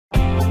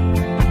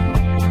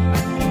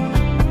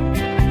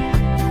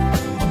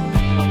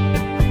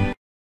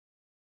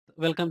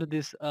Welcome to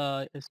this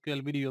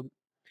SQL video.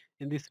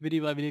 In this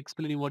video, I will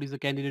explain you what is a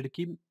candidate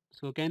key.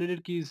 So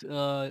candidate key is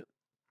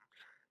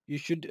you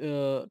should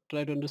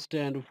try to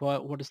understand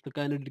what is the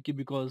candidate key,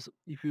 because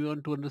if you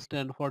want to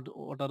understand what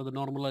are the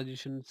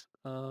normalizations,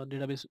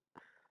 database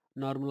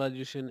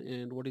normalization,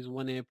 and what is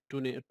 1F,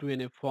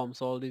 2NF forms,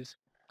 all these.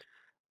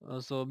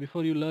 So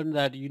before you learn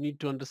that, you need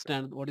to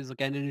understand what is a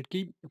candidate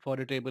key for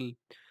a table.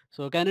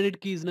 So candidate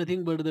key is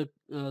nothing but the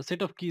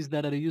set of keys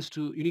that are used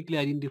to uniquely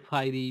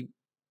identify the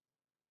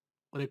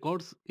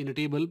records in a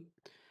table.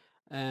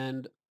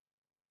 And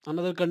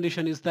another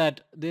condition is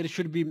that there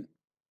should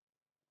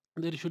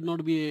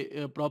not be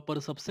a proper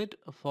subset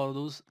for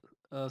those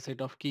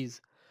set of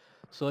keys.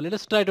 So let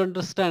us try to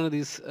understand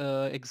this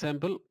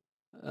example.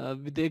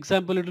 With the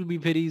example, it will be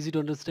very easy to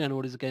understand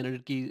what is a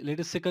candidate key. Let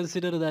us say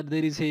consider that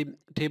there is a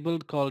table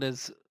called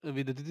as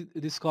with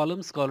these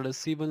columns called as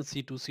C1,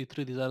 C2,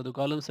 C3. These are the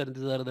columns and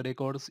these are the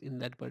records in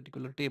that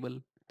particular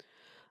table.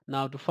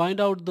 Now to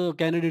find out the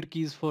candidate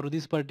keys for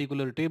this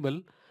particular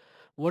table,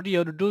 what you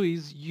have to do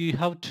is you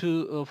have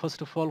to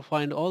first of all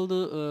find all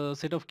the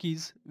set of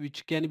keys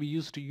which can be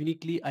used to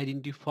uniquely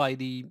identify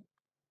the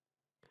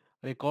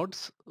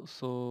records.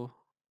 So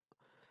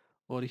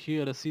over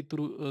here a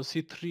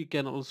C3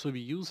 can also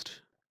be used.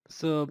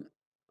 So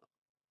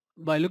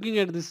by looking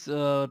at this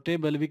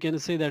table, we can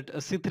say that a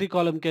C3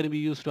 column can be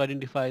used to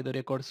identify the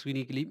records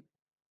uniquely.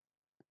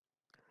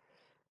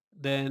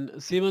 Then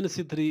C1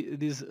 C3,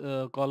 these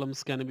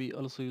columns can be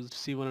also used,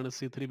 C1 and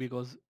C3,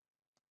 because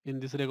in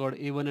this record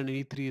A1 and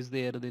A3 is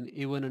there, then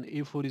A1 and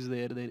A4 is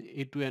there, then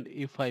A2 and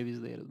A5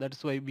 is there.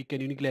 That's why we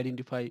can uniquely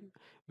identify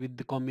with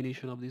the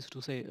combination of these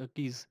two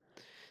keys.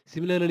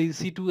 Similarly,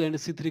 C2 and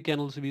C3 can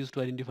also be used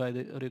to identify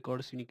the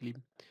records uniquely,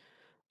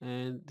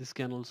 and this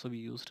can also be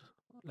used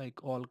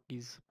like all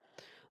keys.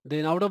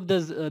 Then out of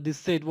this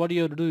set, what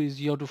you have to do is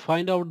you have to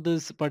find out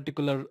this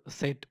particular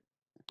set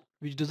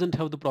which doesn't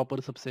have the proper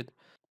subset.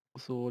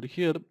 So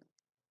here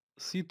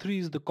C3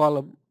 is the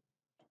column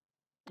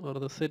or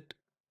the set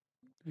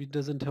which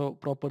doesn't have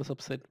proper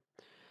subset.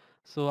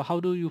 So how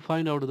do you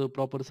find out the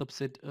proper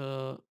subset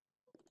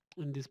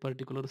in this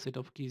particular set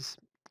of keys?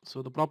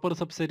 So the proper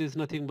subset is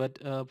nothing but,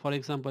 for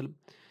example,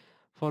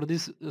 for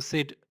this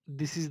set,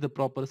 this is the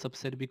proper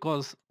subset,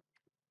 because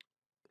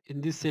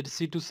in this set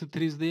C2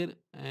 C3 is there,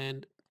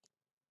 and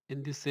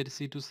in this set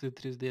C2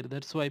 C3 is there.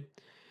 That's why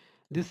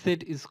this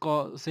set is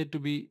said to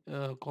be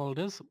called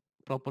as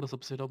proper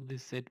subset of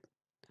this set.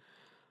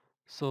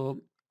 So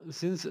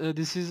since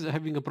this is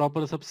having a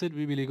proper subset,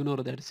 we will ignore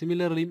that.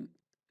 Similarly,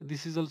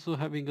 this is also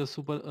having a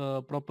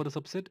proper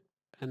subset,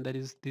 and that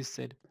is this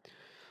set.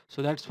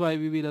 So that's why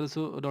we will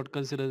also not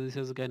consider this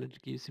as a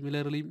candidate key.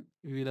 Similarly,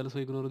 we will also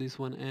ignore this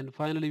one, and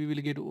finally we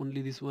will get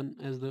only this one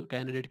as the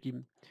candidate key.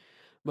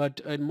 But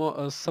in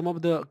some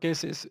of the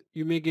cases,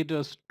 you may get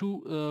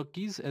two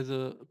keys as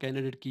a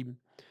candidate key,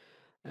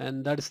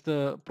 and that's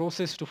the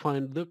process to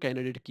find the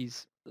candidate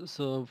keys.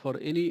 So for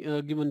any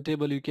given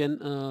table, you can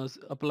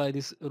apply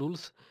these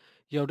rules.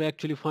 You have to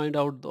actually find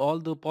out all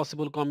the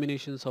possible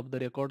combinations of the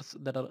records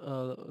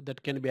that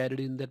can be added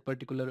in that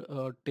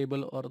particular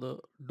table or the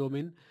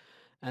domain,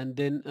 and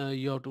then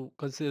you have to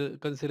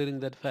considering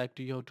that fact,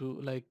 you have to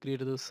like create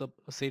the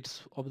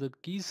subsets of the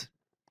keys,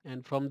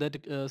 and from that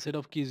set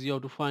of keys you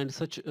have to find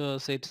such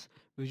sets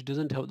which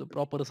doesn't have the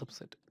proper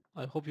subset.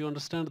 I hope you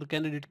understand the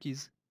candidate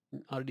keys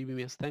in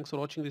RDBMS. Thanks for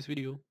watching this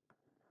video.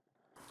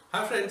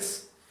 Hi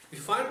friends, if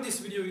you find this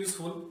video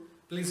useful,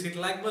 please hit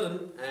like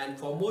button, and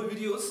for more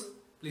videos,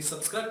 please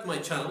subscribe to my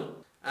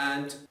channel,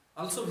 and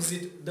also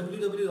visit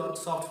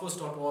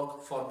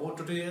www.softforce.org for more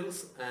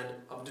tutorials and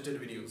updated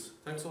videos.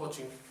 Thanks for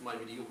watching my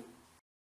video.